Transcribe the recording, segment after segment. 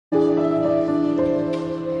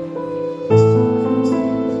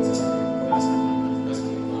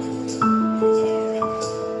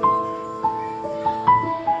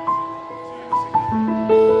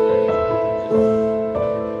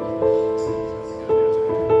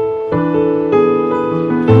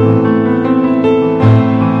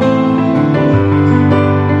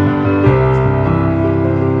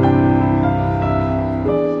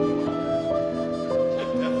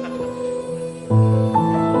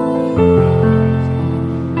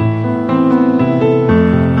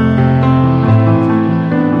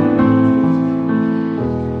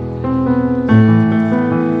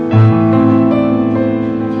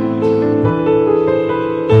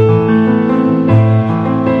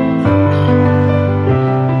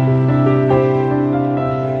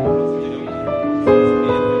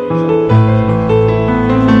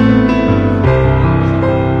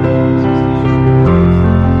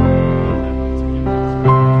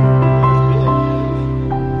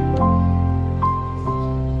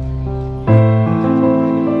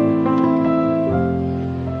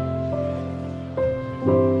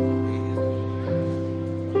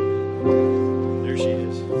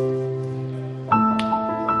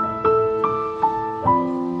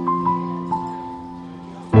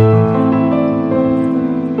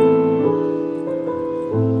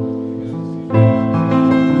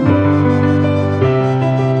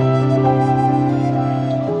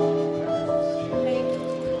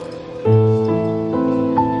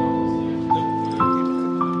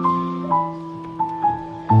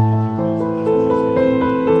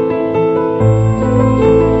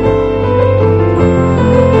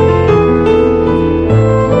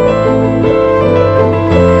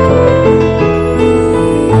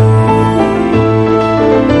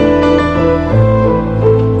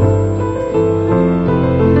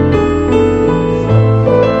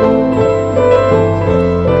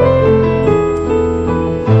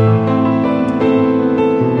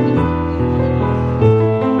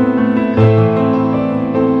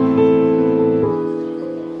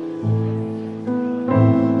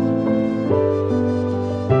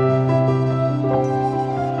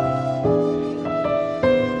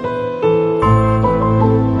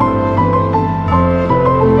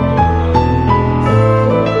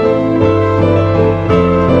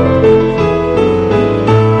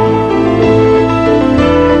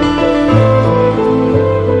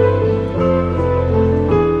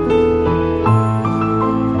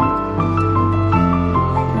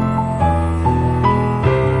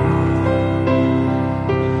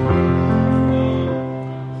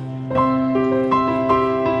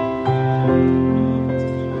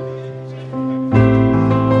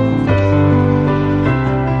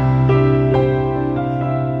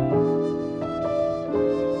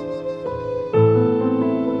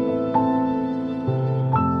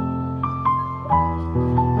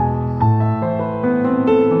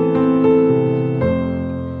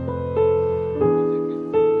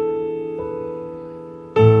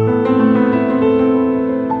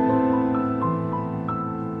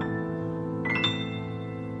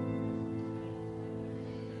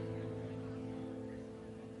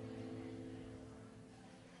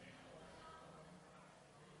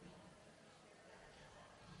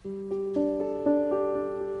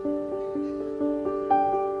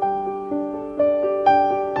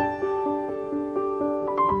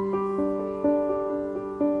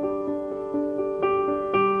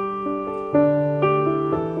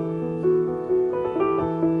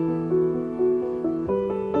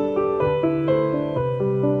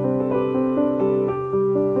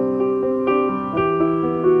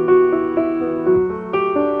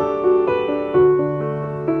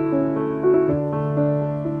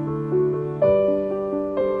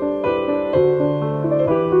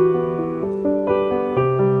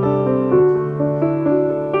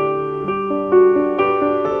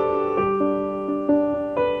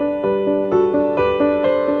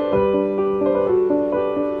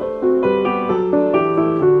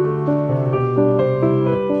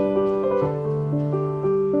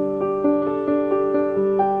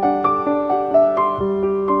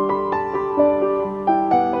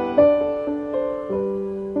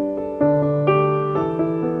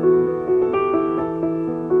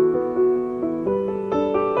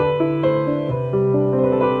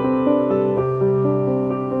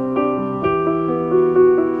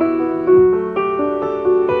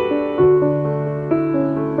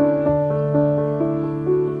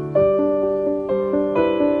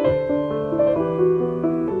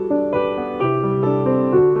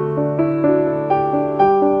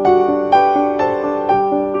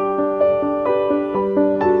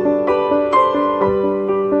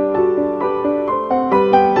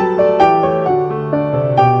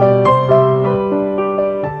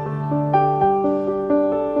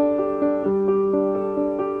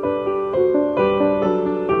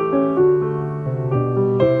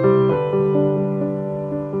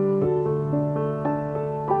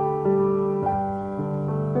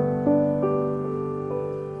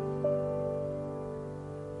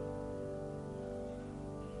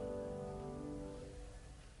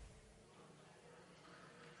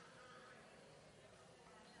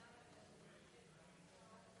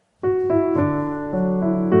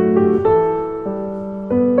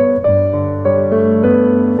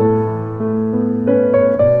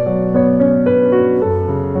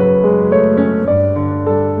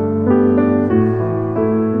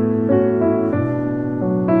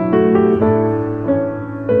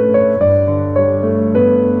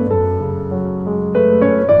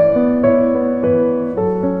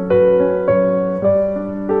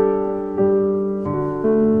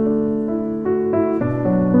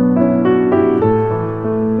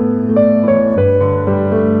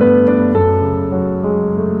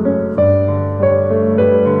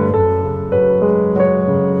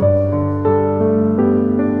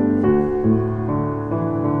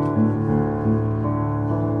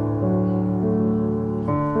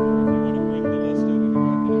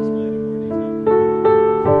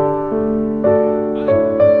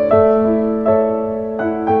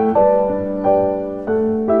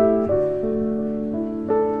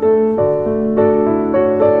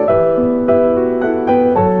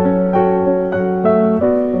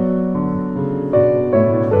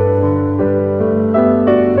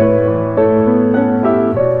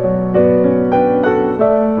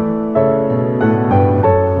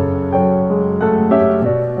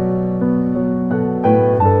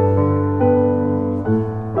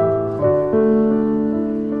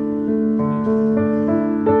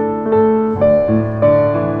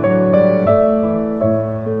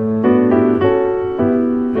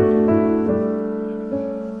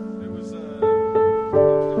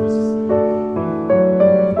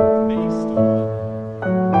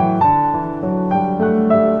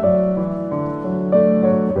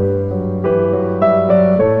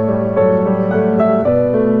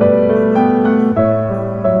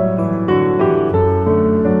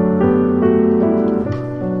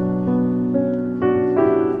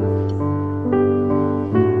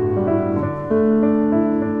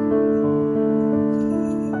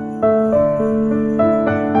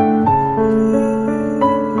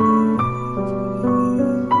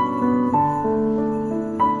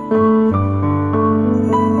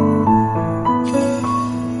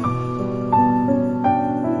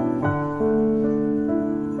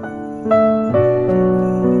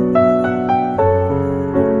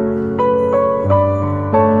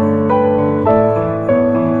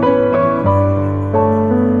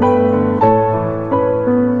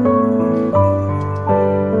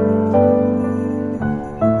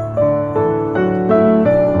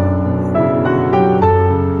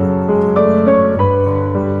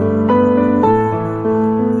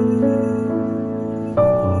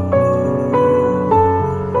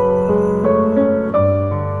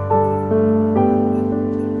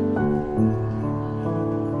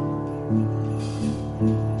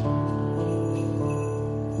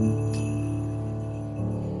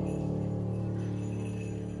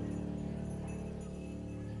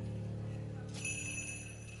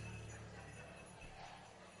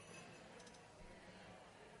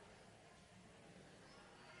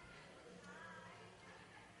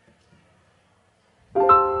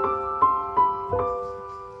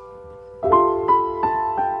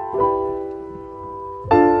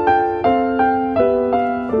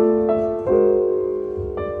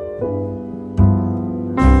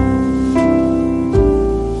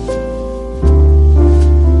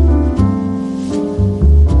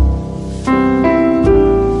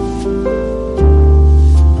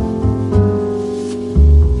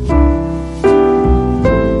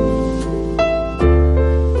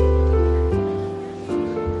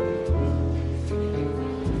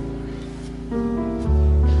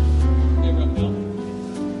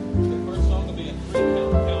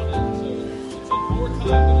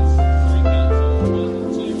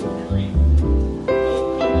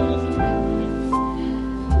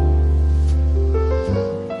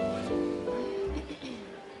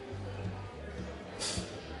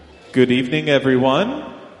Good evening,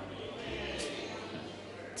 everyone.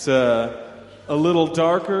 It's a little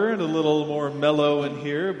darker and a little more mellow in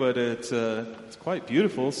here, but it's quite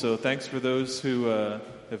beautiful. So thanks for those who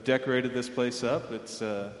have decorated this place up. It's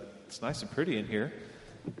nice and pretty in here.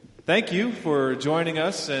 Thank you for joining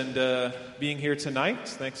us and being here tonight.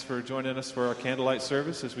 Thanks for joining us for our candlelight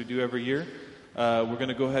service, as we do every year. We're going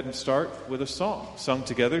to go ahead and start with a song sung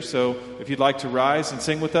together. So if you'd like to rise and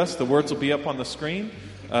sing with us, the words will be up on the screen.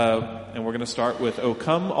 And we're going to start with "O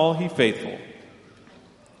Come All Ye Faithful."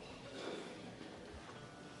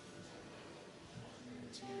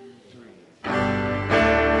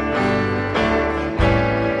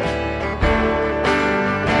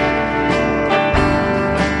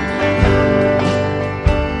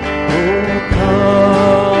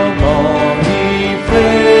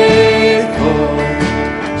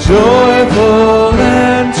 Joyful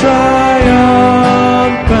and triumphant,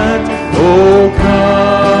 O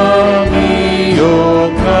come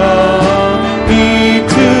ye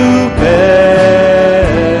to Bethlehem.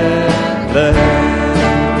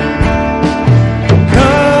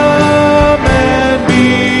 Come and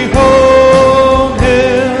behold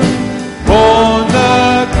him, born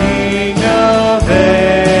the King of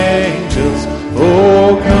angels. O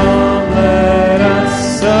come, let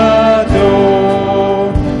us adore.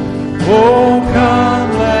 Oh,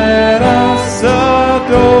 come, let us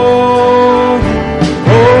adore.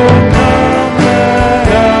 Oh, come, let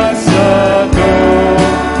us adore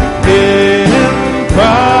in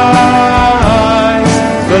Christ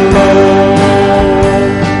the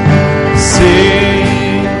Lord.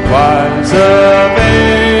 Sing, choirs of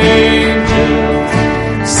angels,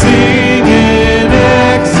 sing in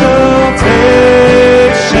exultation.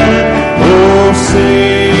 Oh,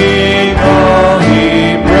 sing all ye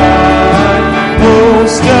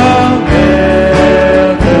host of heaven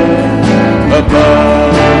above.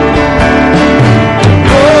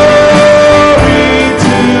 Glory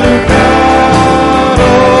to God,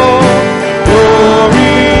 oh,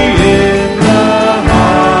 glory in the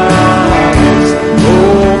highest.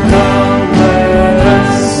 Oh, come, let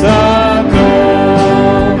us adore.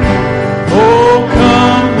 Oh,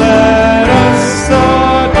 come, let us adore. Oh, come, let us adore.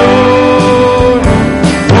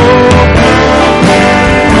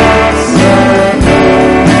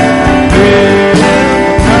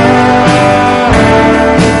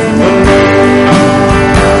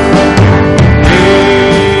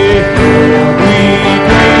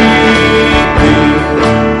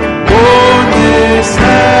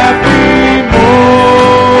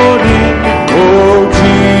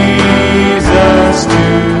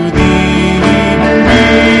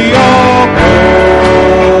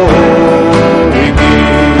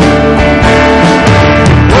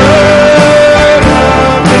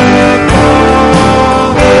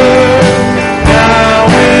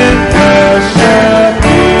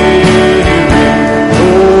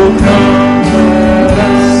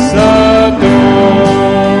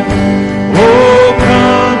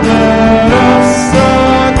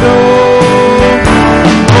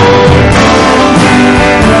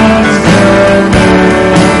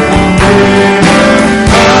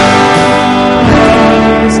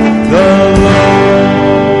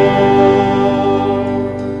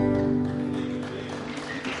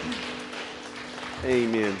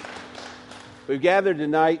 Gathered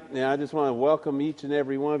tonight, and I just want to welcome each and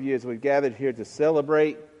every one of you as we've gathered here to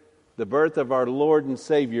celebrate the birth of our Lord and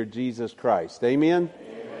Savior, Jesus Christ. Amen?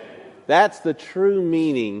 Amen. That's the true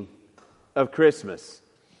meaning of Christmas.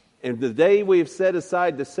 And the day we have set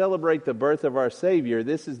aside to celebrate the birth of our Savior,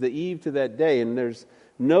 this is the eve to that day, and there's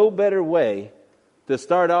no better way to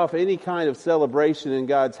start off any kind of celebration in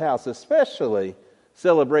God's house, especially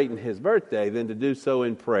celebrating His birthday, than to do so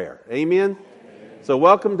in prayer. Amen? So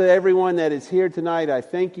welcome to everyone that is here tonight. I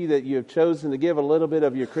thank you that you have chosen to give a little bit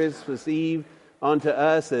of your Christmas Eve onto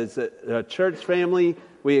us as a church family.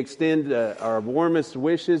 We extend our warmest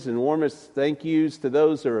wishes and warmest thank yous to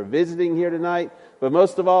those who are visiting here tonight. But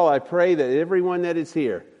most of all, I pray that everyone that is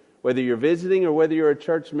here, whether you're visiting or whether you're a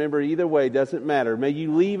church member, either way, doesn't matter. May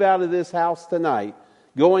you leave out of this house tonight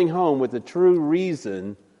going home with the true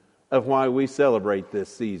reason of why we celebrate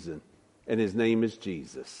this season. And His name is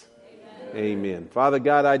Jesus. Amen. Father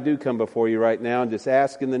God, I do come before you right now and just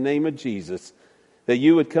ask in the name of Jesus that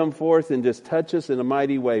you would come forth and just touch us in a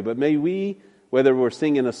mighty way. But may we, whether we're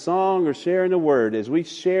singing a song or sharing a word, as we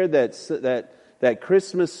share that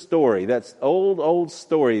Christmas story, that old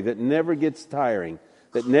story that never gets tiring,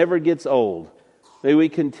 that never gets old, may we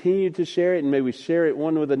continue to share it, and may we share it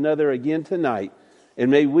one with another again tonight.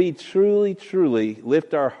 And may we truly, truly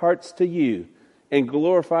lift our hearts to you and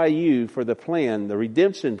glorify you for the plan, the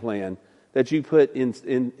redemption plan, that you put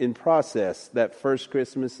in process that first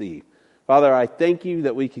Christmas Eve. Father, I thank you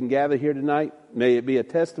that we can gather here tonight. May it be a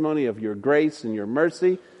testimony of your grace and your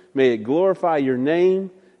mercy. May it glorify your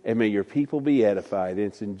name, and may your people be edified. And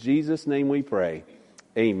it's in Jesus' name we pray.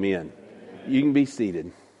 Amen. You can be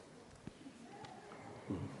seated.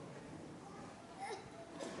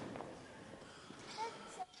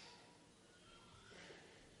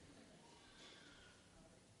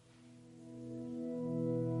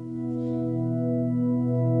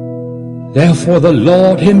 Therefore the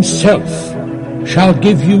Lord himself shall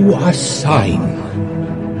give you a sign.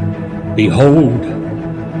 Behold,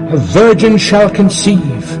 a virgin shall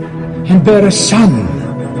conceive and bear a son,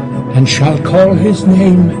 and shall call his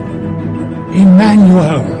name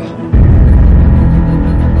Emmanuel.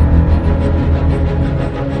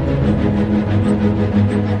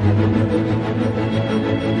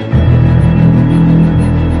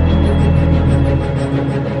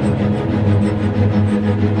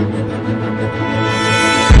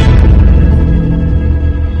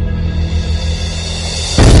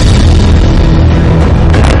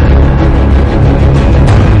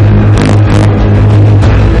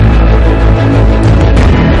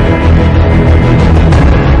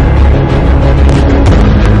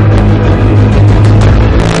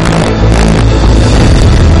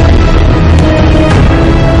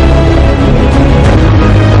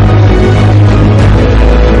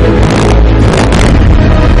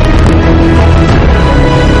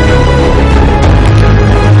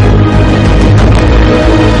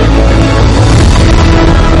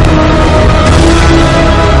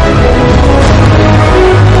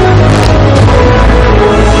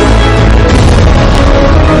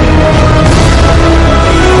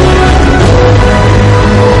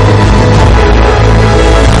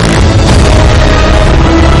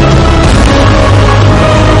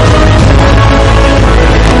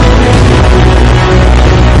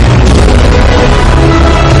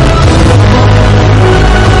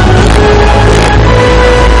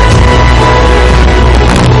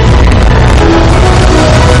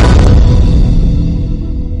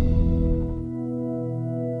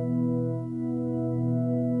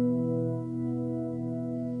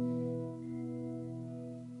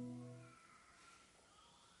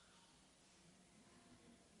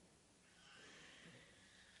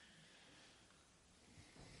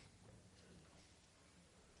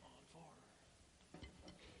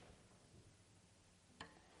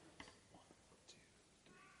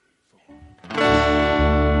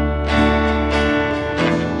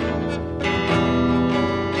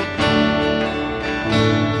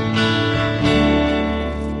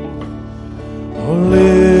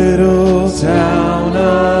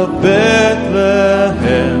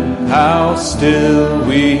 Still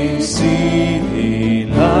we see thee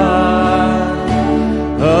lie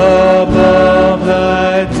above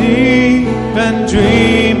thy deep and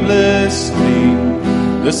dreamless sleep.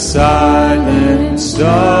 The silent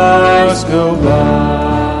stars go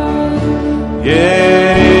by,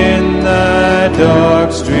 yet in thy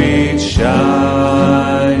dark streets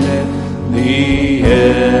shineth the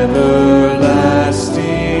everlasting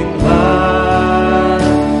light.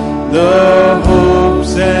 The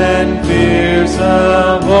hopes and fears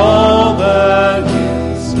of all the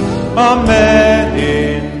years are met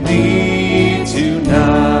in thee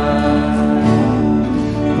tonight.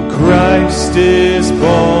 For Christ is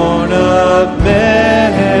born of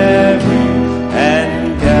Mary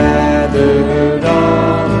and gathered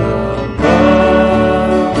on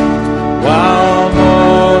above. While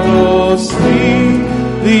mortals sleep,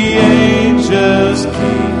 the angels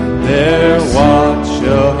keep their watch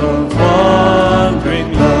of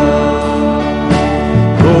wandering love.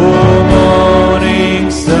 Oh, morning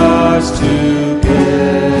stars together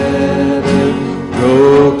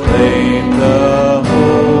proclaim the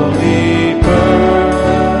holy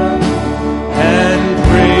birth, and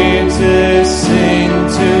praises sing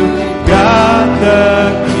to God the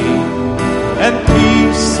King, and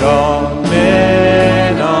peace on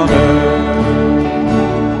men on earth.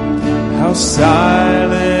 How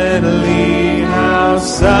silently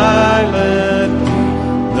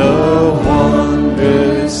the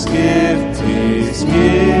wondrous gift is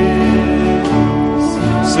given.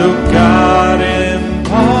 So God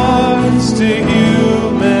imparts to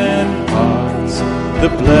human hearts the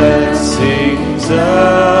blessings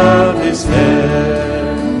of his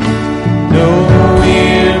heaven. No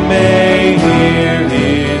ear may hear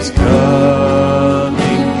his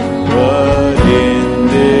coming, but in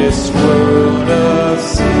this world of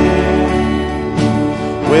sin,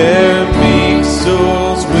 where meek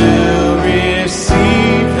souls will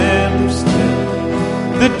receive him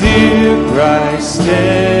still, the dear Christ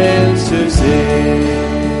stands to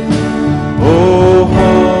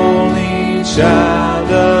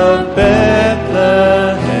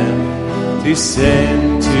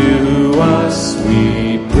Descend to us,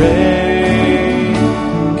 we pray.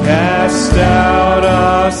 Cast out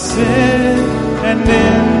our sin and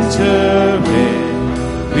enter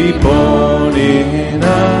in. Be born in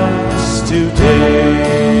us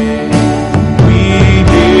today. We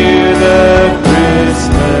hear the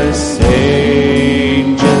Christmas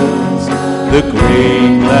angels, the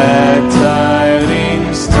great glad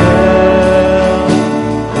tidings tell.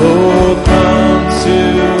 Oh, come to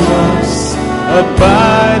us,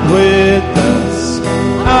 abide with us,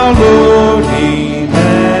 our Lord Emmanuel.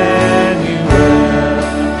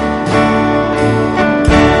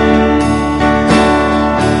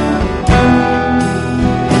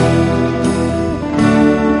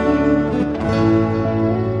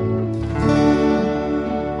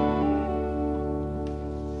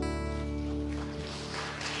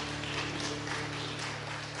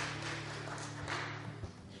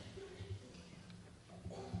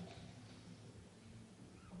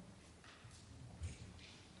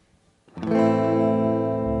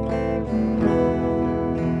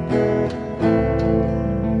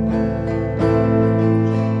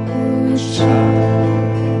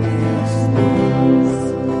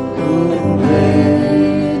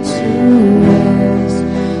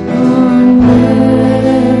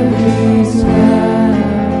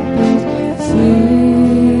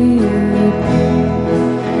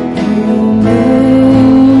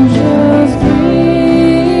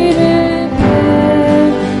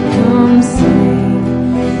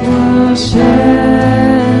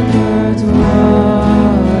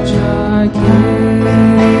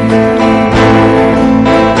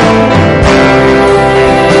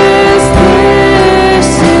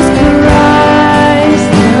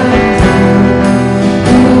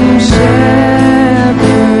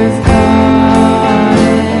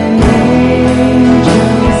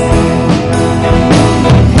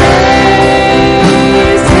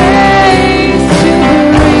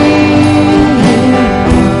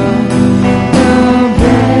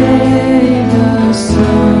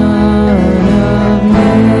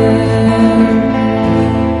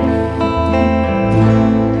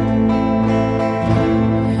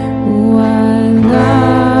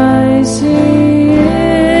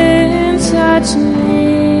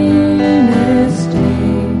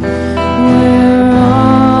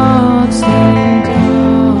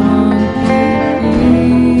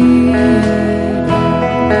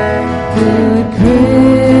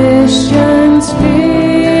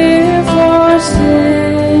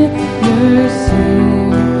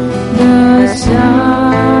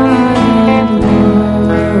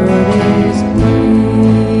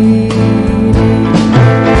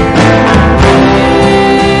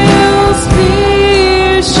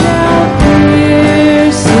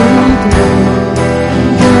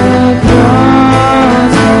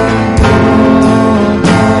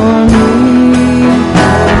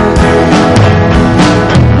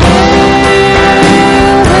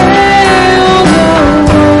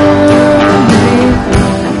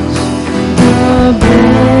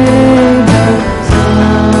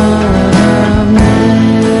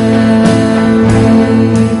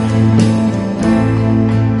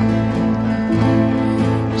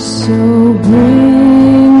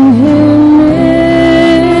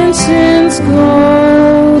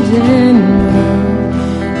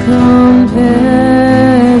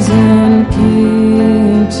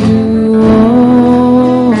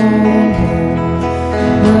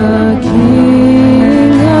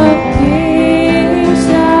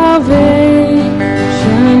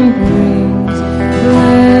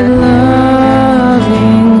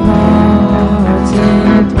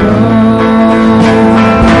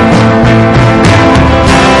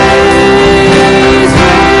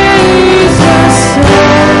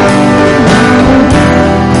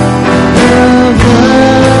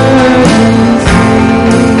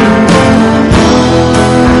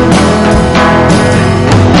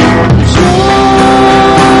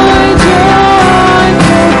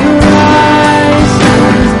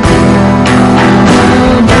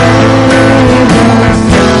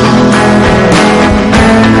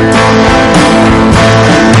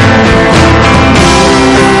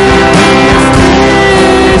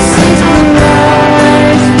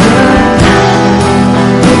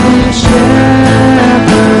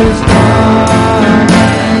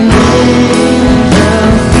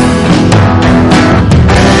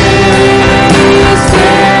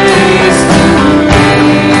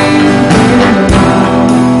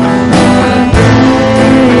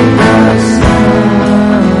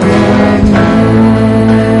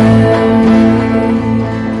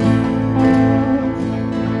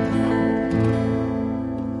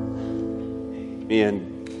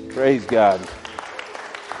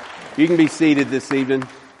 You can be seated this evening.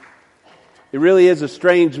 It really is a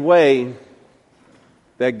strange way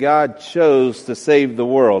that God chose to save the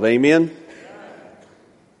world. Amen?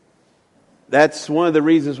 That's one of the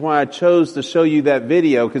reasons why I chose to show you that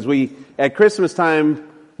video, because at Christmas time,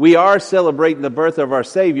 we are celebrating the birth of our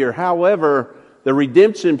Savior. However, the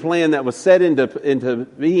redemption plan that was set into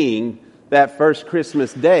being that first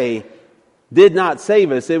Christmas day did not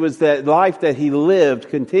save us. It was that life that He lived,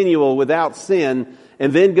 continual, without sin,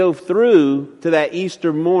 and then go through to that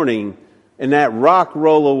Easter morning and that rock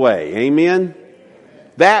roll away. Amen?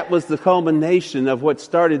 That was the culmination of what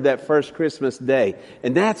started that first Christmas day.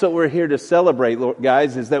 And that's what we're here to celebrate,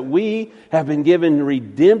 guys, is that we have been given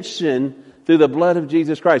redemption through the blood of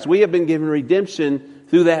Jesus Christ. We have been given redemption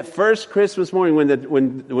through that first Christmas morning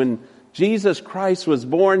when Jesus Christ was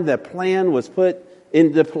born. The plan was put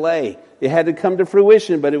into play. It had to come to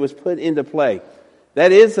fruition, but it was put into play.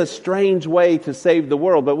 That is a strange way to save the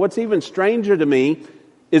world. But what's even stranger to me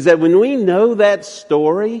is that when we know that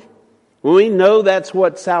story, when we know that's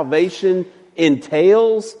what salvation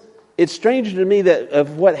entails, it's stranger to me that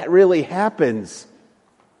of what really happens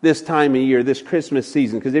this time of year, this Christmas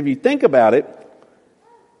season. Because if you think about it,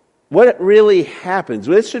 what really happens,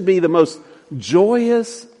 this should be the most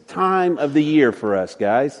joyous time of the year for us,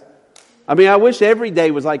 guys. I mean, I wish every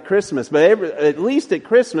day was like Christmas, but at least at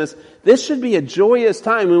Christmas, this should be a joyous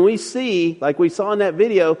time when we see, like we saw in that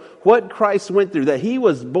video, what Christ went through, that He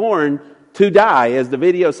was born to die, as the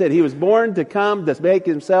video said. He was born to come to make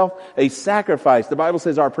Himself a sacrifice. The Bible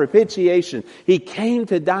says our propitiation. He came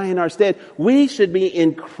to die in our stead. We should be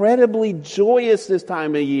incredibly joyous this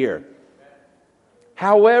time of year.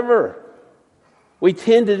 However, we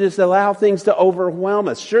tend to just allow things to overwhelm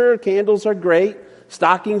us. Sure, candles are great.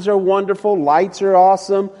 Stockings are wonderful. Lights are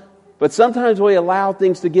awesome. But sometimes we allow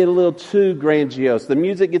things to get a little too grandiose. The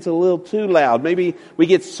music gets a little too loud. Maybe we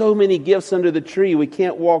get so many gifts under the tree we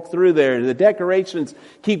can't walk through there. And the decorations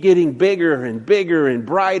keep getting bigger and bigger and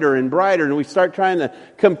brighter and brighter. And we start trying to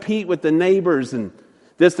compete with the neighbors. And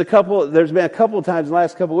there's been a couple of times in the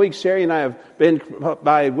last couple of weeks, Sherry and I have been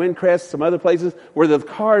by Windcrest, some other places, where the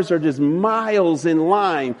cars are just miles in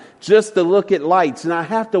line just to look at lights. And I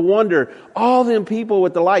have to wonder, all them people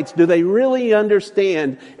with the lights, do they really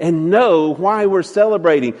understand and know why we're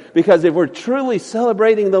celebrating? Because if we're truly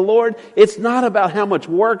celebrating the Lord, it's not about how much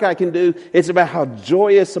work I can do. It's about how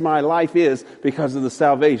joyous my life is because of the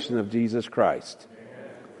salvation of Jesus Christ.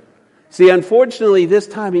 See, unfortunately, this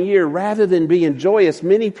time of year, rather than being joyous,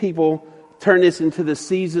 many people turn this into the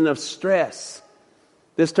season of stress.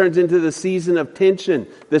 This turns into the season of tension,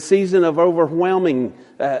 the season of overwhelming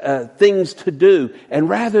things to do. And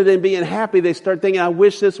rather than being happy, they start thinking, I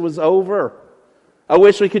wish this was over. I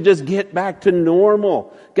wish we could just get back to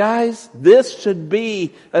normal. Guys, this should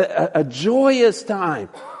be a joyous time.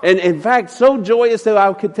 And in fact, so joyous that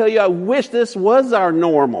I could tell you, I wish this was our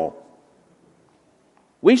normal.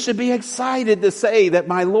 We should be excited to say that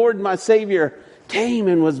my Lord and my Savior came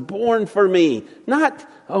and was born for me. Not,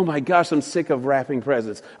 oh my gosh, I'm sick of wrapping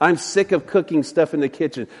presents. I'm sick of cooking stuff in the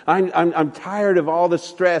kitchen. I'm tired of all the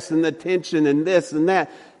stress and the tension and this and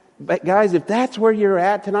that. But guys, if that's where you're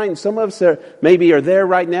at tonight, and some of us maybe are there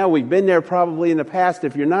right now, we've been there probably in the past.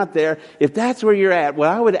 If you're not there, if that's where you're at, what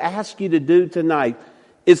I would ask you to do tonight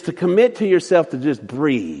is to commit to yourself to just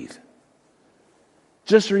breathe.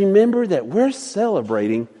 Just remember that we're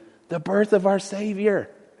celebrating the birth of our Savior.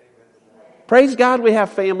 Praise God we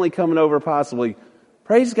have family coming over possibly.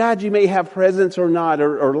 Praise God you may have presents or not,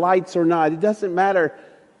 or lights or not. It doesn't matter.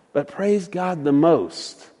 But praise God the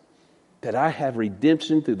most that I have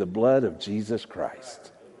redemption through the blood of Jesus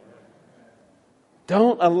Christ.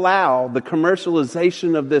 Don't allow the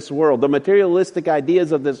commercialization of this world, the materialistic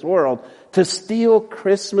ideas of this world, to steal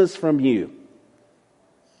Christmas from you.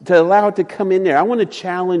 To allow it to come in there. I want to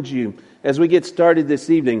challenge you as we get started this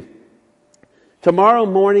evening. Tomorrow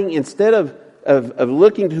morning, instead of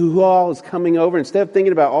looking to who all is coming over, instead of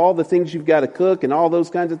thinking about all the things you've got to cook and all those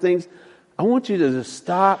kinds of things, I want you to just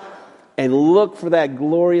stop and look for that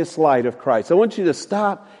glorious light of Christ. I want you to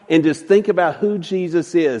stop and just think about who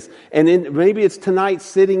Jesus is. And then maybe it's tonight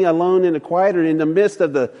sitting alone in the quiet or in the midst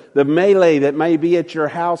of the melee that may be at your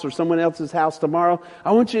house or someone else's house tomorrow.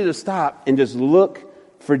 I want you to stop and just look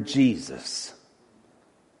for Jesus.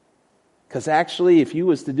 Because actually, if you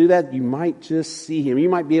was to do that, you might just see Him. You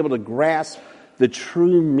might be able to grasp the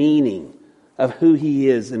true meaning of who He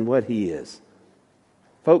is and what He is.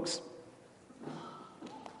 Folks,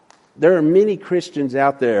 there are many Christians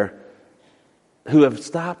out there who have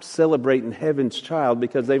stopped celebrating heaven's child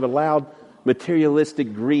because they've allowed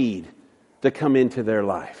materialistic greed to come into their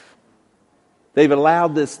life. They've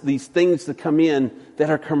allowed these things to come in that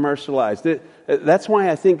are commercialized. That's why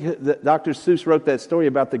I think that Dr. Seuss wrote that story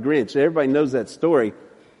about the Grinch. Everybody knows that story.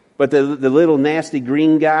 But the little nasty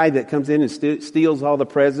green guy that comes in and steals all the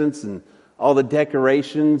presents and all the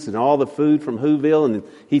decorations and all the food from Whoville, and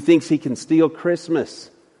he thinks he can steal Christmas.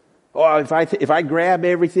 Oh, if I grab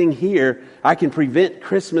everything here, I can prevent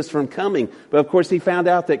Christmas from coming. But of course, he found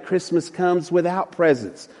out that Christmas comes without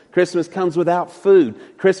presents. Christmas comes without food.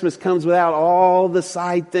 Christmas comes without all the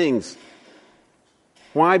side things.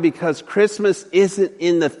 Why? Because Christmas isn't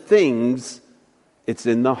in the things, it's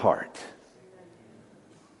in the heart.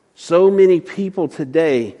 So many people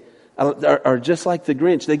today are just like the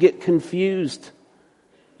Grinch. They get confused.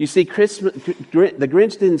 You see, the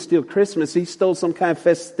Grinch didn't steal Christmas. He stole some kind of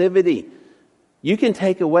festivity. You can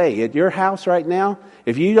take away at your house right now,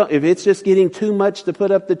 if it's just getting too much to put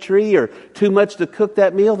up the tree or too much to cook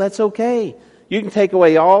that meal, that's okay. You can take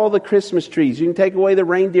away all the Christmas trees. You can take away the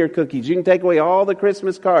reindeer cookies. You can take away all the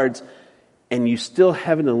Christmas cards. And you still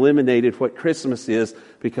haven't eliminated what Christmas is,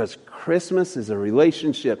 because Christmas is a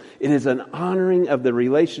relationship. It is an honoring of the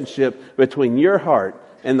relationship between your heart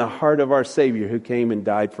and the heart of our Savior who came and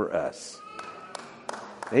died for us.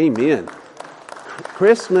 Amen.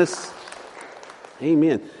 Christmas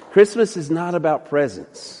is not about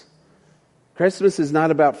presents. Christmas is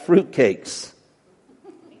not about fruitcakes.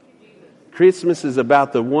 Christmas is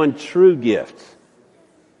about the one true gift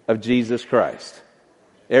of Jesus Christ.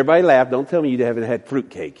 Everybody laugh. Don't tell me you haven't had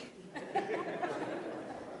fruitcake.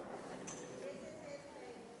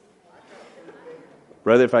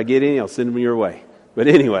 Brother, if I get any, I'll send them your way. But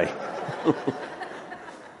anyway,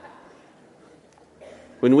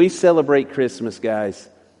 when we celebrate Christmas, guys,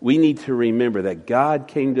 we need to remember that God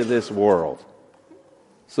came to this world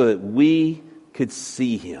so that we could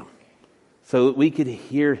see Him, so that we could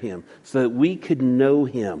hear Him, so that we could know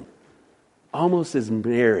Him, almost as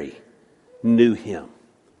Mary knew Him.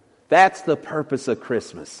 That's the purpose of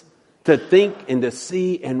Christmas. To think and to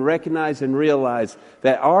see and recognize and realize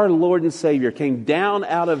that our Lord and Savior came down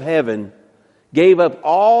out of heaven, gave up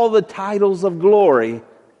all the titles of glory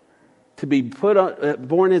to be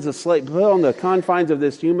born as a slave, put on the confines of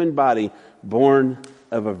this human body, born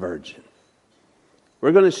of a virgin.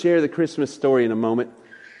 We're going to share the Christmas story in a moment.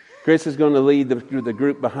 Chris is going to lead the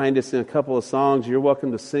group behind us in a couple of songs. You're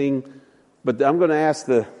welcome to sing. But I'm going to ask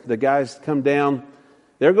the guys to come down.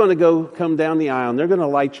 They're going to come down the aisle, and they're going to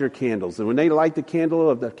light your candles. And when they light the candle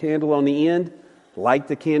on the end, light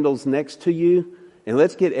the candles next to you. And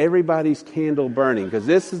let's get everybody's candle burning, because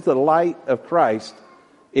this is the light of Christ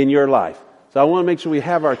in your life. So I want to make sure we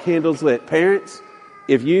have our candles lit. Parents,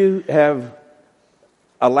 if you have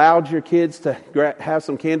allowed your kids to have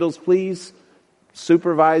some candles, please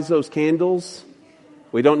supervise those candles.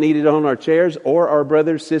 We don't need it on our chairs or our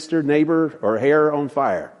brother, sister, neighbor, or hair on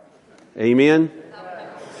fire. Amen?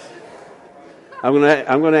 I'm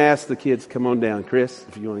going to ask the kids to come on down. Chris,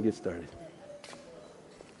 if you want to get started.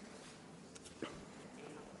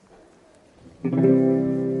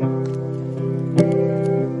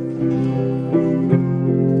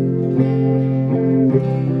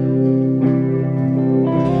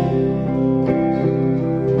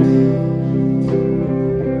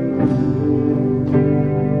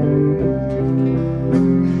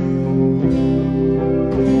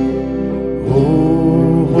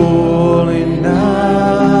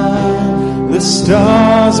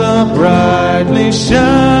 Stars are brightly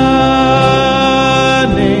shining.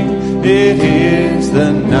 It is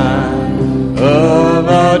the night of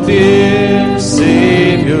our dear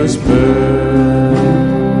Savior's birth.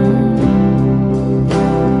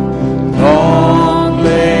 Long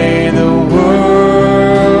lay the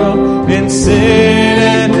world in sin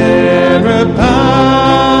and error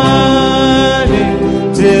pining,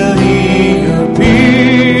 till He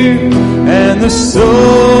appeared and the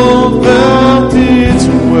soul felt its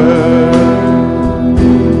worth.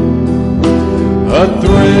 A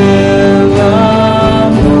thrill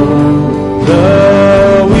of hope,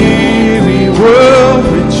 the weary world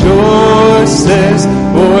rejoices,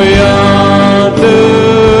 for yonder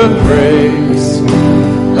grace,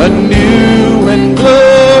 a new and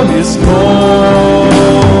glorious morn.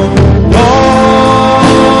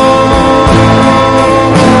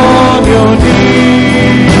 On your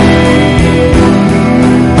knees,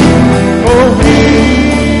 oh,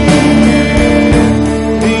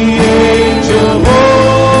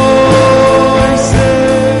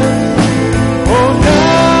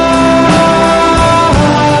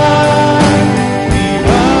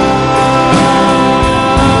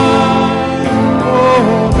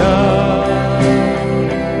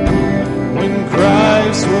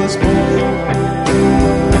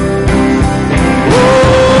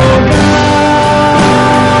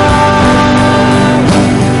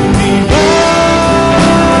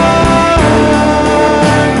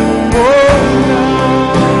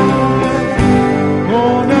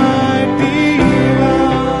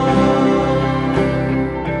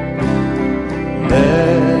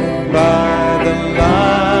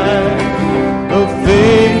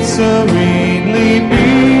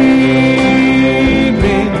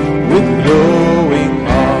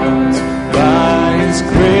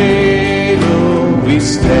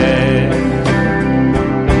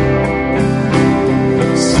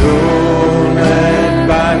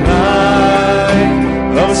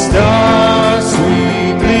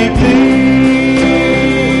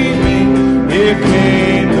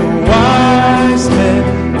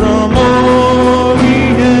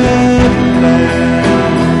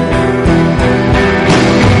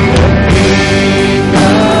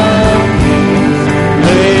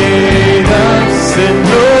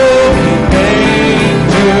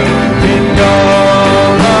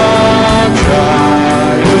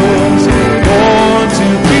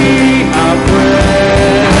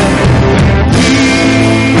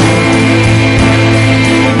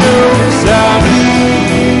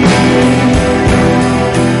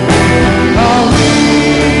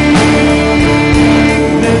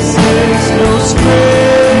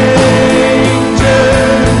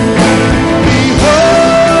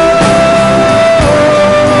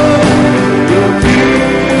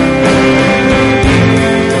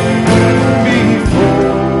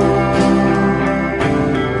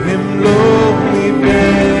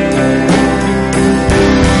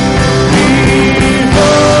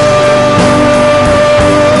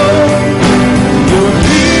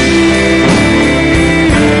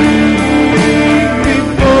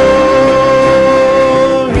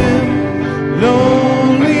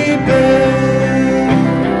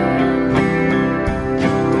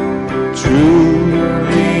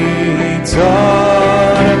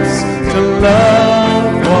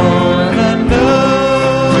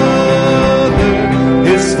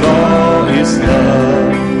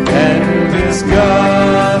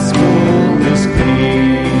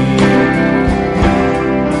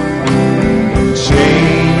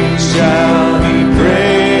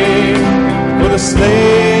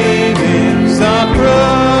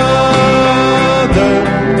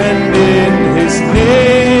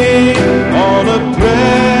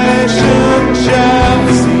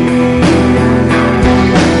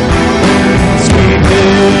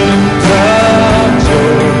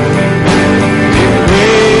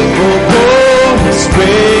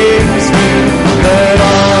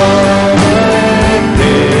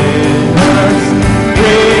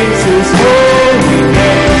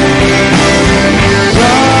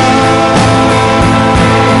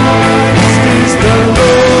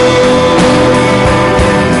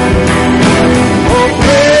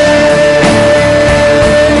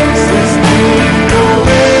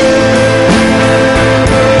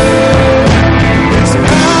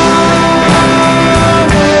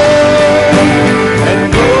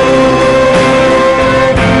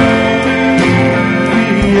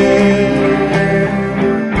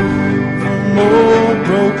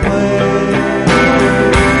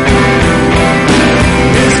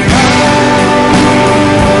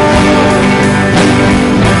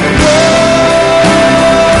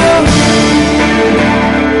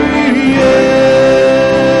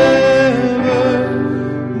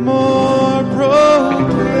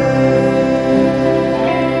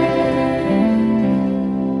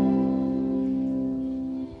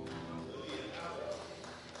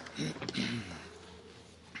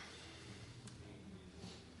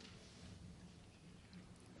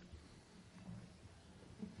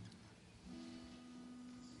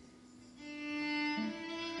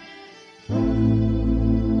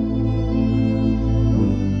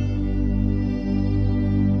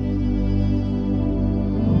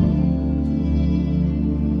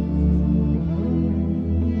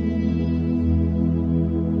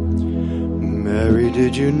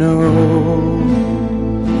 did you know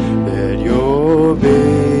that your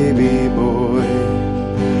baby boy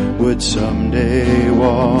would someday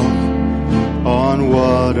walk on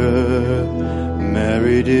water?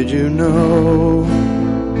 Mary, did you know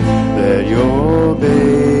that your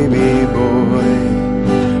baby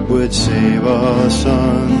boy would save our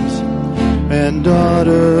sons and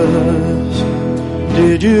daughters?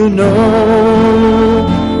 Did you know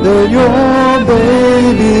that your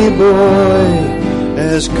baby boy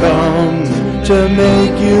has come to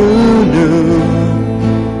make you new?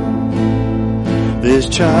 This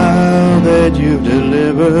child that you've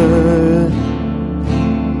delivered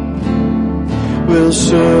will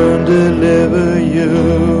soon deliver you.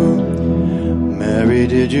 Mary,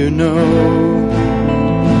 did you know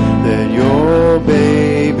that your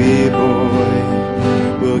baby boy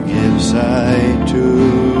will give sight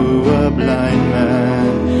to a blind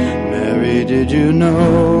man? Mary, did you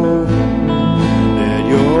know that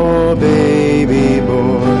your baby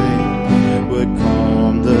boy would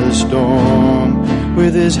calm the storm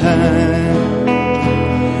with his hand?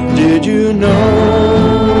 Did you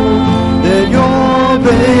know that your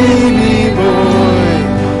baby boy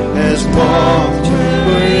has walked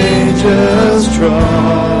where angels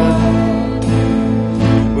trod?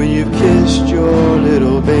 When you've kissed your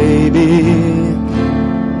little baby,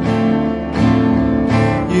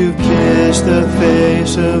 you've kissed the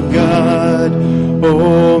face of God.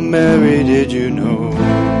 Oh, Mary, did you know?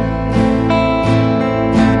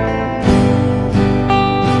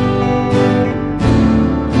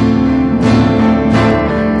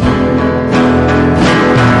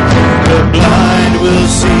 Will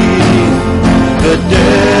see, the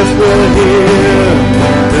deaf will hear,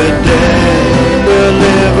 the dead will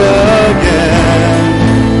live again,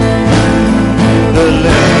 the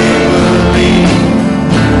lame will leap,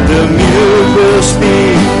 the mute will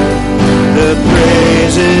speak, the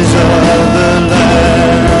praises of the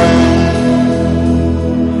Lamb.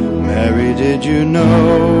 Mary, did you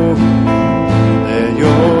know that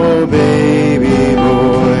your baby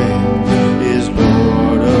boy is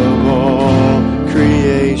Lord of all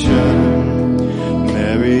creation?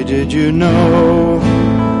 Mary, did you know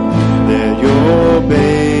that your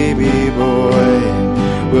baby boy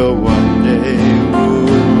will one day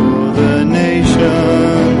rule the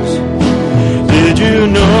nations? Did you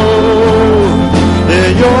know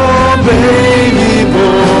that your baby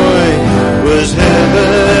boy was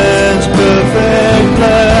heaven's perfect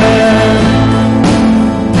plan?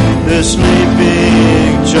 The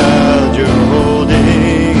sleeping child you're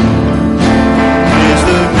holding is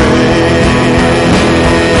the great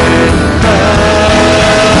I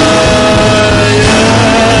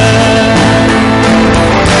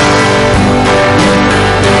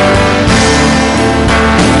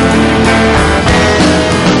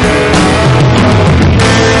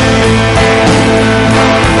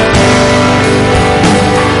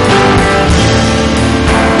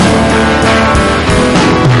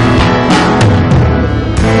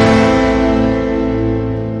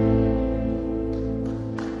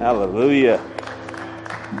Hallelujah.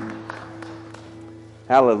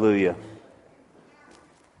 Hallelujah.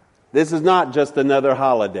 This is not just another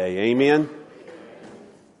holiday. Amen.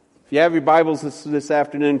 If you have your Bibles this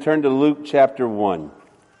afternoon, turn to Luke chapter 1.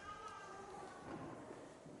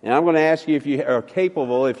 And I'm going to ask you, if you are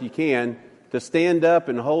capable, if you can, to stand up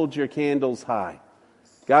and hold your candles high.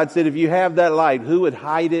 God said, if you have that light, who would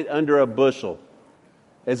hide it under a bushel?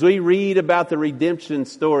 As we read about the redemption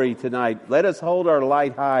story tonight, let us hold our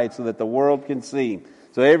light high so that the world can see.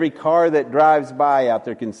 So every car that drives by out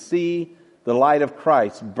there can see the light of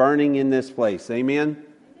Christ burning in this place. Amen?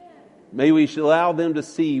 May we allow them to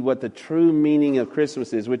see what the true meaning of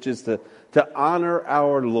Christmas is, which is to honor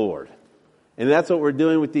our Lord. And that's what we're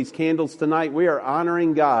doing with these candles tonight. We are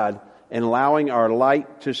honoring God and allowing our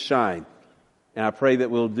light to shine. And I pray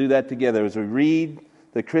that we'll do that together as we read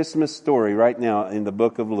the Christmas story right now in the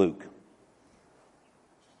book of Luke.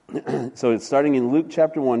 So it's starting in Luke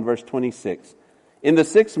chapter 1, verse 26. In the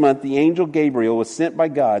 6th month, the angel Gabriel was sent by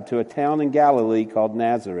God to a town in Galilee called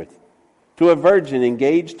Nazareth, to a virgin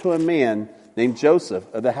engaged to a man named Joseph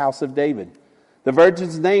of the house of David. The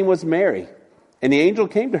virgin's name was Mary. And the angel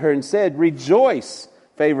came to her and said, "Rejoice,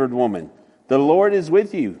 favored woman, the Lord is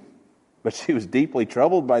with you." But she was deeply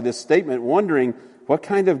troubled by this statement, wondering what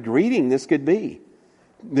kind of greeting this could be.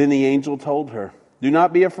 Then the angel told her, "Do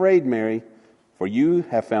not be afraid, Mary, for you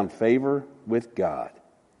have found favor with God.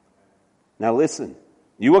 Now listen,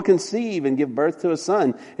 you will conceive and give birth to a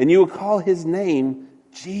son, and you will call his name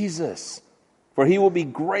Jesus. For he will be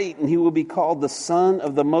great, and he will be called the Son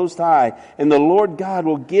of the Most High. And the Lord God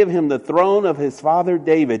will give him the throne of his father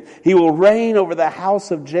David. He will reign over the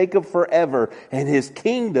house of Jacob forever, and his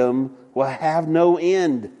kingdom will have no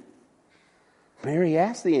end. Mary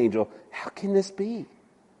asked the angel, how can this be,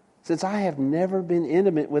 since I have never been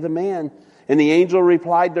intimate with a man? And the angel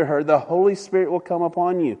replied to her, the Holy Spirit will come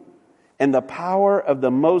upon you, and the power of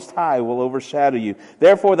the Most High will overshadow you.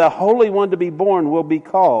 Therefore, the Holy One to be born will be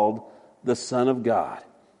called the Son of God.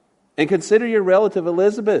 And consider your relative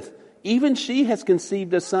Elizabeth. Even she has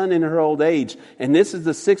conceived a son in her old age, and this is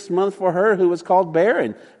the 6th month for her who was called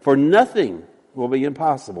barren. For nothing will be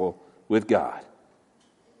impossible with God.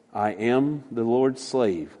 I am the Lord's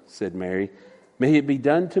slave, said Mary. May it be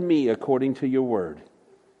done to me according to your word.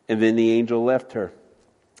 And then the angel left her.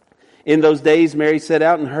 In those days, Mary set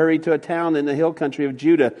out and hurried to a town in the hill country of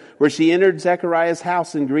Judah, where she entered Zechariah's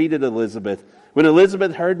house and greeted Elizabeth. When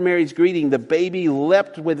Elizabeth heard Mary's greeting, the baby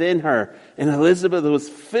leapt within her, and Elizabeth was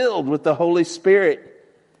filled with the Holy Spirit.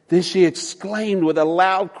 Then she exclaimed with a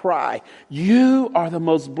loud cry, you are the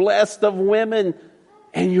most blessed of women,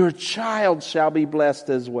 and your child shall be blessed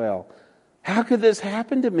as well. How could this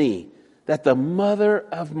happen to me, that the mother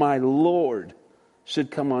of my Lord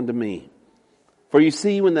should come unto me? For you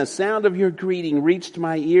see, when the sound of your greeting reached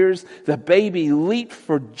my ears, the baby leaped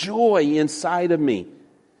for joy inside of me.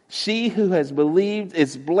 She who has believed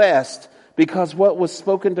is blessed, because what was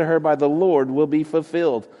spoken to her by the Lord will be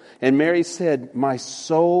fulfilled. And Mary said, my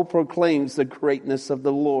soul proclaims the greatness of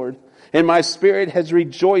the Lord, and my spirit has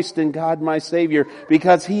rejoiced in God my Savior,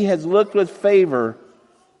 because he has looked with favor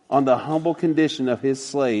on the humble condition of his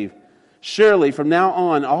slave. Surely from now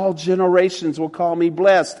on all generations will call me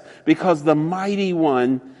blessed, because the Mighty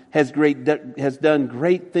One has done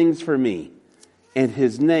great things for me, and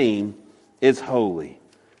his name is holy.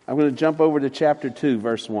 I'm going to jump over to chapter 2,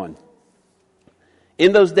 verse 1.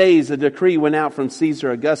 In those days, a decree went out from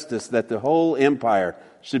Caesar Augustus that the whole empire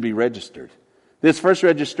should be registered. This first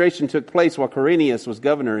registration took place while Quirinius was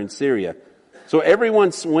governor in Syria. So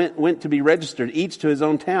everyone went to be registered, each to his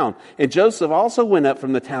own town. And Joseph also went up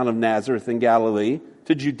from the town of Nazareth in Galilee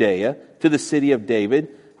to Judea, to the city of David,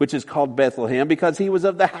 which is called Bethlehem, because he was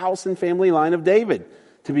of the house and family line of David,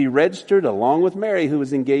 to be registered along with Mary, who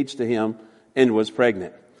was engaged to him and was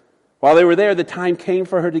pregnant. While they were there, the time came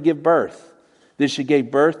for her to give birth. Then she gave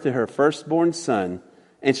birth to her firstborn son,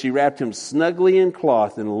 and she wrapped him snugly in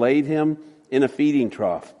cloth and laid him in a feeding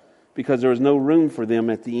trough, because there was no room for them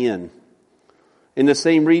at the inn. In the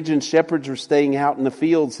same region, shepherds were staying out in the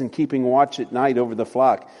fields and keeping watch at night over the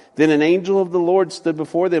flock. Then an angel of the Lord stood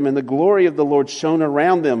before them, and the glory of the Lord shone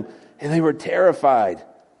around them, and they were terrified.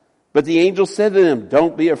 But the angel said to them,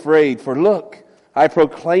 don't be afraid, for look, I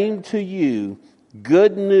proclaim to you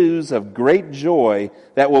good news of great joy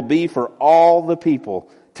that will be for all the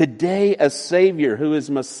people. Today a Savior, who is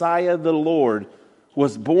Messiah the Lord,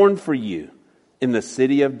 was born for you in the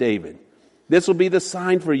city of David. This will be the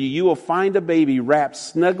sign for you. You will find a baby wrapped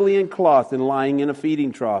snugly in cloth and lying in a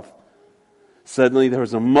feeding trough. Suddenly there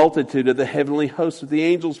was a multitude of the heavenly hosts with the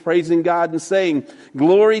angels praising God and saying,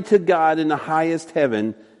 glory to God in the highest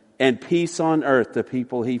heaven, and peace on earth to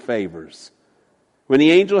people he favors. When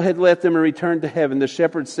the angel had left them and returned to heaven, the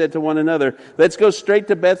shepherds said to one another, let's go straight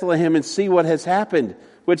to Bethlehem and see what has happened,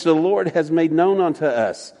 which the Lord has made known unto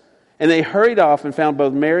us. And they hurried off and found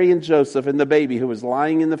both Mary and Joseph and the baby who was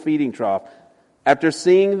lying in the feeding trough. After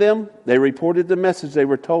seeing them, they reported the message they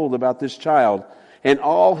were told about this child, and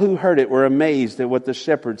all who heard it were amazed at what the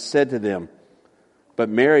shepherds said to them. But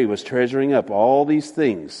Mary was treasuring up all these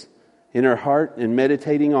things in her heart and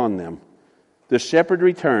meditating on them. The shepherd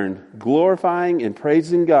returned, glorifying and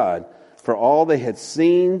praising God for all they had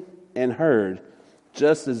seen and heard,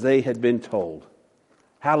 just as they had been told.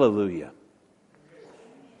 Hallelujah.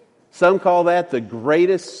 Some call that the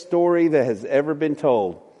greatest story that has ever been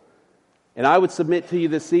told. And I would submit to you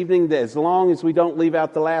this evening that as long as we don't leave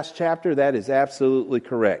out the last chapter, that is absolutely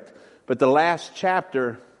correct. But the last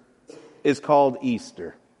chapter is called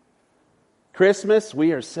Easter. Christmas,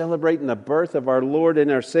 we are celebrating the birth of our Lord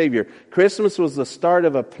and our Savior. Christmas was the start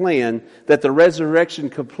of a plan that the resurrection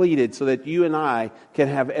completed so that you and I can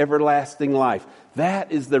have everlasting life.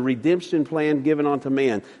 That is the redemption plan given unto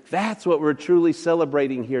man. That's what we're truly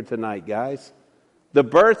celebrating here tonight, guys. The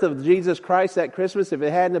birth of Jesus Christ at Christmas, if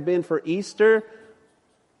it hadn't have been for Easter,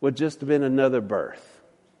 would just have been another birth.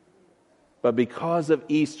 But because of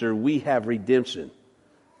Easter, we have redemption.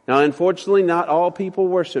 Now, unfortunately, not all people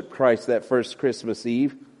worshiped Christ that first Christmas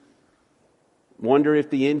Eve. Wonder if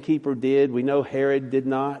the innkeeper did. We know Herod did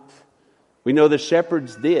not. We know the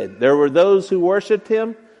shepherds did. There were those who worshiped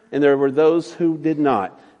him, and there were those who did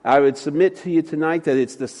not. I would submit to you tonight that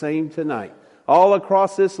it's the same tonight. All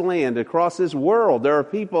across this land, across this world, there are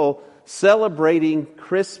people celebrating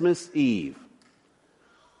Christmas Eve.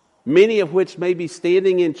 Many of which may be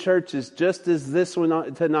standing in churches just as this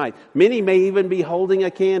one tonight. Many may even be holding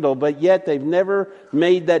a candle, but yet they've never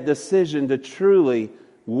made that decision to truly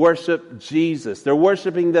worship Jesus. They're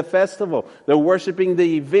worshiping the festival. They're worshiping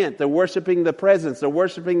the event. They're worshiping the presence. They're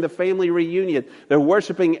worshiping the family reunion. They're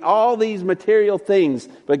worshiping all these material things.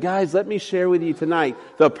 But guys, let me share with you tonight,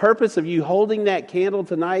 the purpose of you holding that candle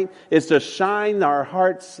tonight is to shine our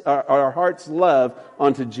heart's love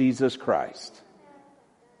onto Jesus Christ.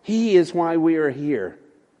 He is why we are here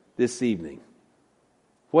this evening.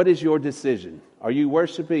 What is your decision? Are you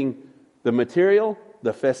worshiping the material,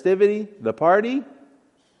 the festivity, the party?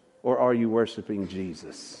 Or are you worshiping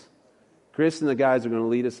Jesus? Chris and the guys are going to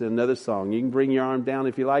lead us in another song. You can bring your arm down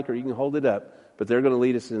if you like, or you can hold it up. But they're going to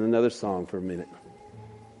lead us in another song for a minute.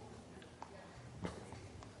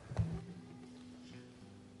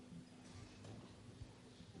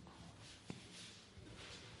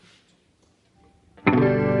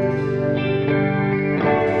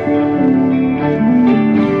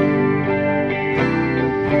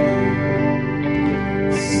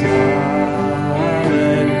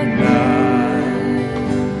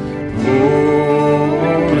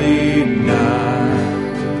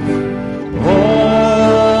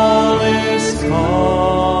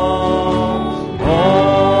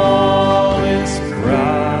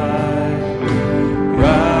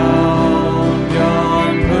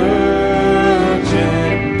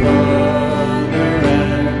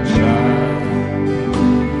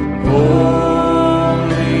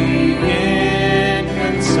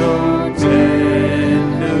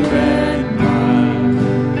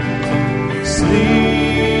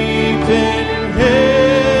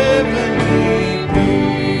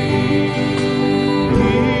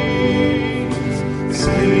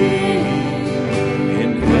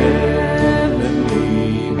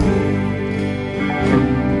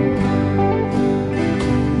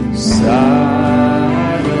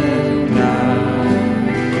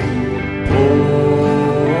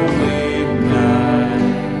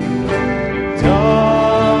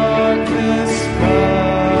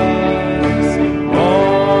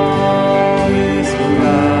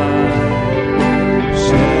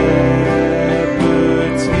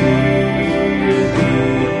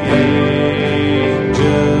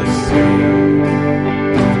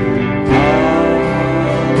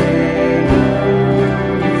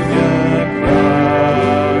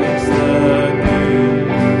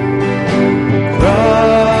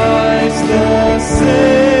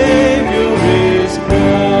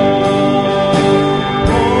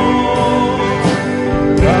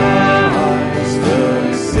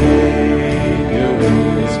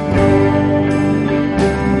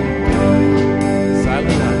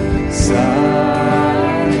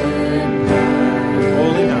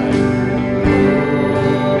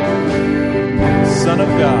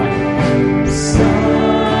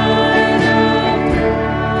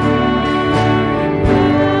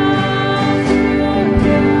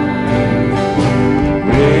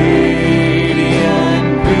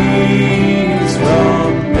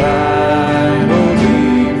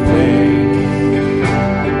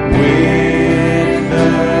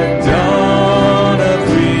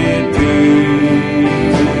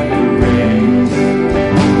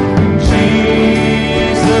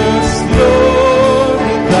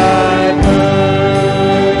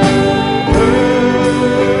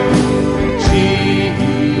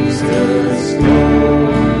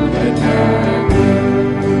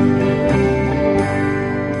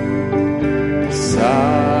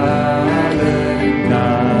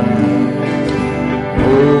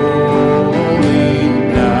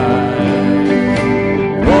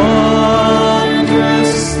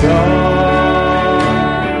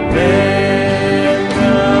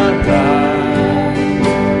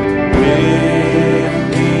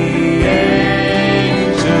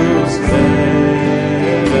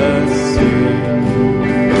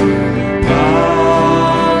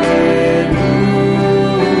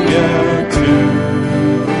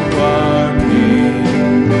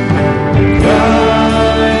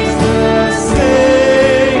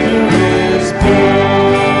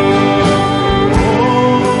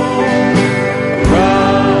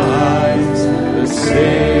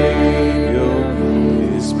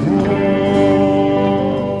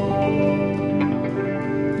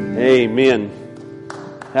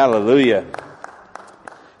 Hallelujah.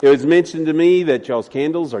 It was mentioned to me that y'all's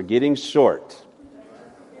candles are getting short.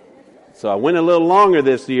 So I went a little longer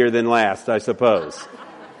this year than last, I suppose.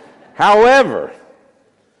 However,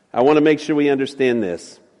 I want to make sure we understand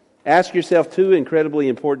this. Ask yourself two incredibly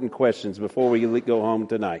important questions before we go home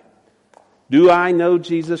tonight. Do I know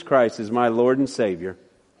Jesus Christ as my Lord and Savior?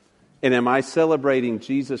 And am I celebrating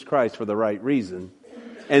Jesus Christ for the right reason?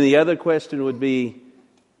 And the other question would be,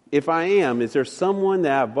 if I am, is there someone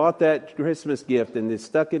that I've bought that Christmas gift and they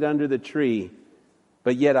stuck it under the tree,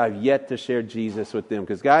 but yet I've yet to share Jesus with them?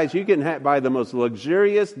 Because guys, you can buy the most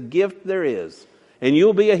luxurious gift there is, and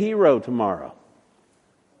you'll be a hero tomorrow.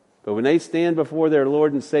 But when they stand before their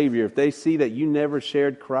Lord and Savior, if they see that you never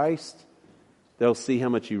shared Christ, they'll see how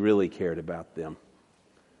much you really cared about them.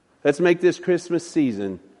 Let's make this Christmas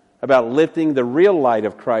season about lifting the real light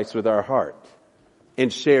of Christ with our heart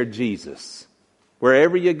and share Jesus.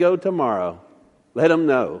 Wherever you go tomorrow, let them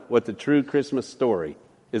know what the true Christmas story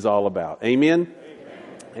is all about. Amen?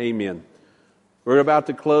 Amen. Amen. We're about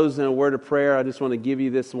to close in a word of prayer. I just want to give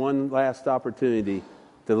you this one last opportunity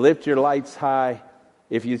to lift your lights high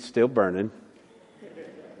if you're still burning.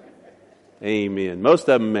 Amen. Most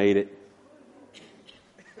of them made it.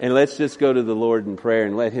 And let's just go to the Lord in prayer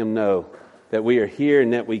and let Him know that we are here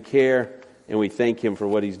and that we care, and we thank Him for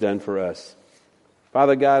what He's done for us.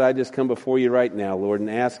 Father God, I just come before you right now, Lord, and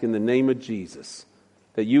ask in the name of Jesus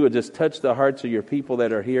that you would just touch the hearts of your people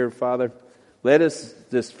that are here, Father. Let us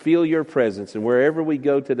just feel your presence, and wherever we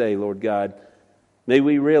go today, Lord God, may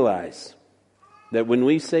we realize that when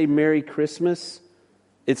we say Merry Christmas,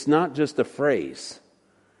 it's not just a phrase.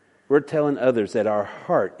 We're telling others that our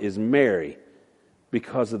heart is merry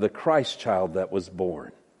because of the Christ child that was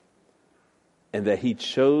born, and that He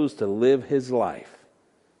chose to live His life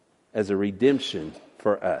as a redemption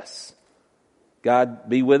for us. God,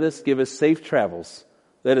 be with us. Give us safe travels.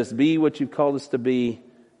 Let us be what you've called us to be.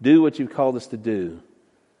 Do what you've called us to do.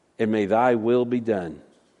 And may thy will be done.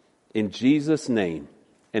 In Jesus' name.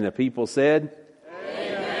 And the people said,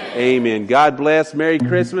 Amen. Amen. God bless. Merry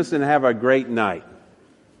Christmas and have a great night.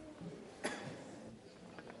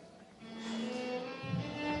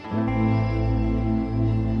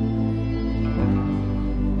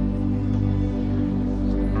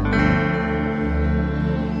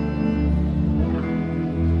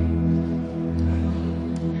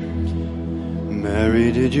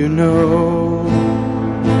 Mary, did you know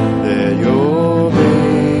that your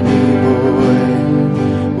baby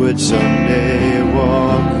boy would someday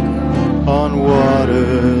walk on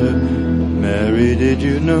water? Mary, did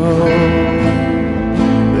you know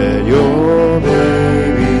that your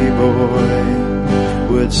baby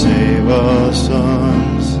boy would save our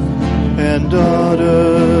sons and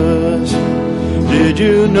daughters? Did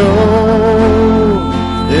you know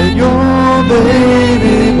that your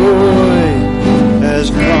baby boy has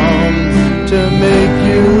come to make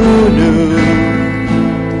you new?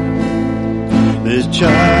 This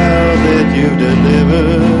child that you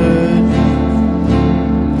delivered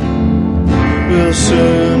will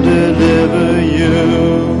soon deliver you.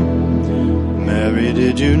 Mary,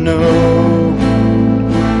 did you know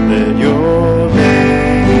that your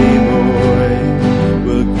baby boy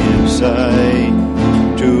will give sight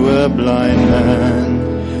to a blind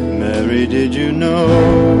man? Mary, did you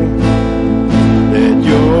know that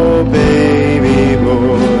your baby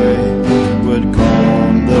boy would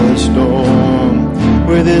calm the storm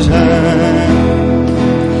with his hand?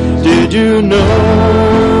 Did you know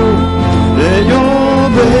that your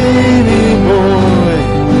baby boy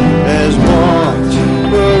has walked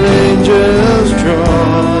where angels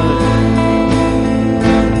trod?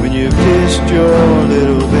 When you kissed your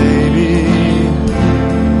little baby,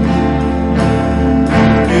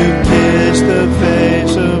 you kissed the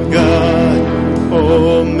face of God.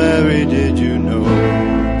 Oh, Mary, did you know?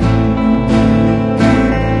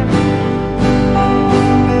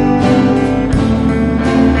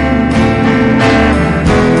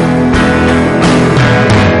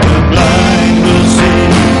 The blind will see,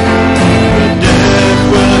 the deaf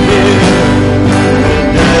will hear, the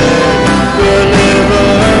dead will live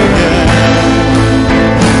again.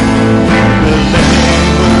 The lame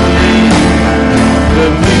will leap, the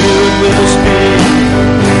mute will speak,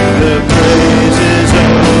 the praises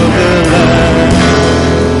of the Lamb.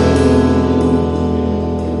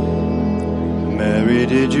 Mary,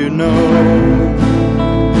 did you know